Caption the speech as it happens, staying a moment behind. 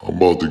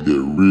about to get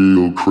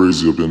real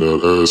crazy up in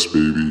that ass,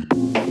 baby.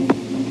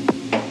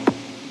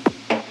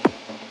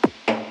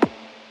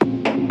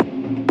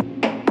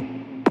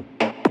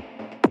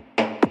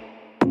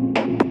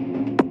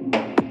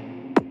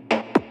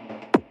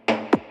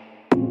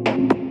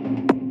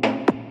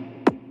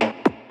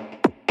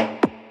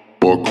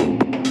 Buckle.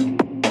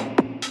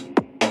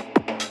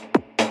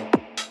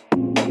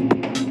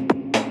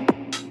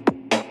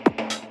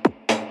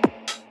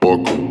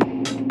 Buckle.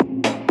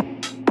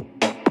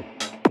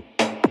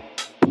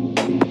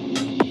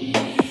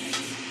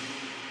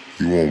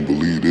 You won't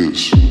believe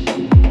this.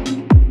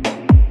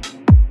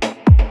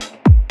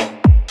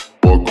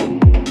 Buckle.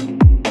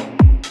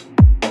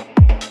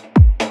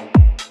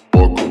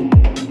 Buckle.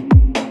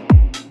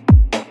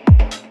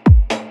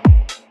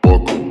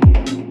 Buckle.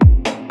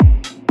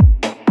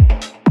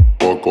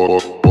 Buckle.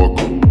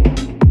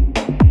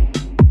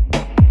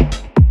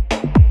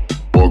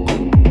 Buckle.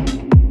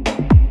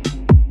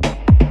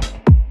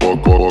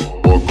 Buckle.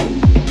 Buckle.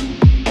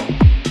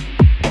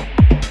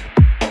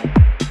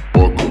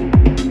 Buckle.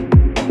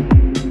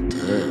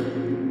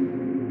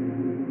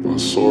 I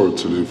saw her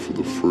today for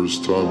the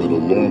first time in a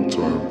long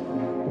time.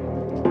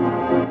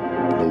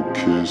 No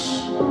kiss,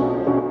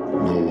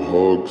 no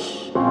hugs,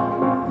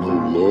 no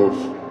love.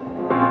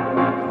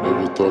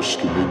 Never thought she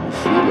could make me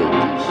feel like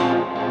this.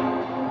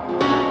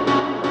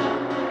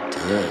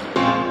 Damn.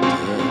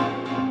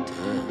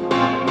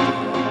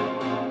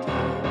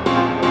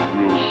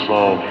 Real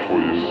sound for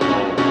you.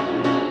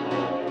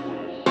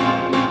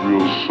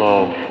 Real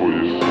sound for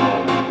you.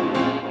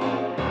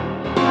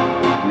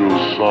 Real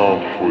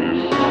sound for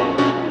you.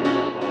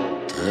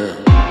 Damn.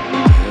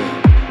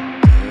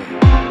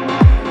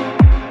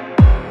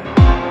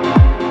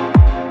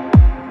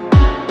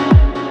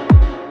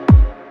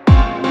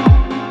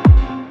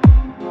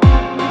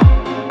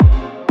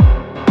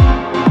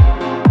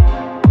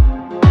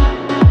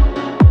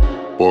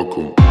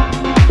 Buckle.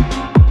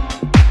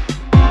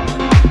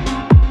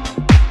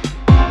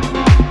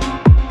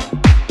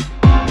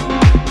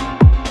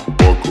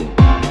 Buckle.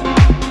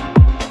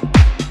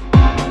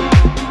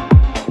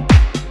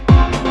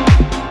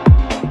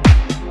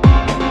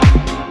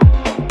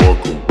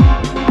 Buckle.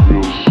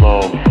 Real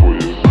sound for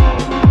you.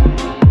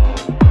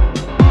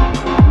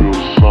 Real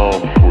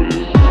sound for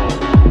you.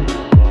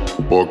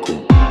 Buckle.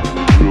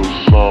 Real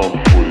sound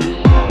for you.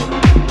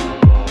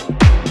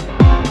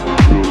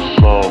 Real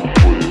sound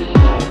for you.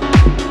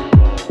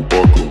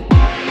 Buckle.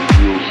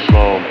 Real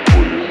sound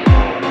for you.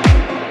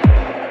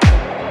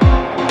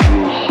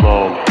 Real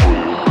sound for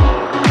you.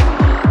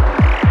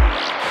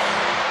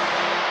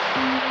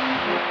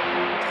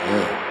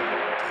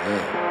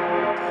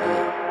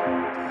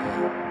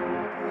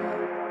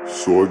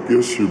 So I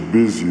guess you're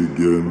busy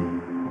again.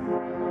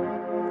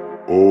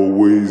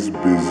 Always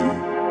busy.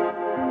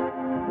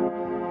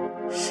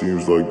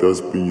 Seems like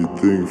that's been your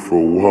thing for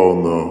a while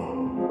now.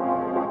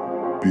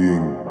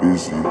 Being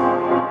busy.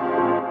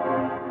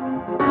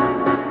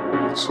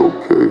 It's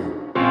okay.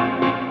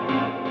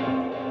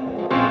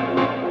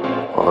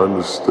 I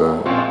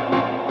understand.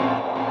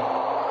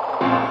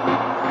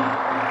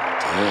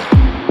 Damn.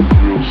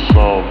 Real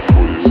sound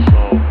for you.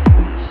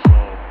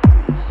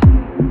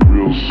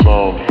 Real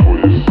sound for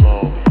you.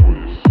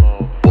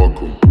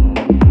 Buckle.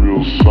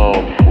 Real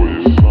sound for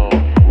you.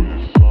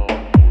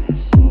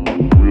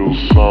 Real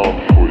sound.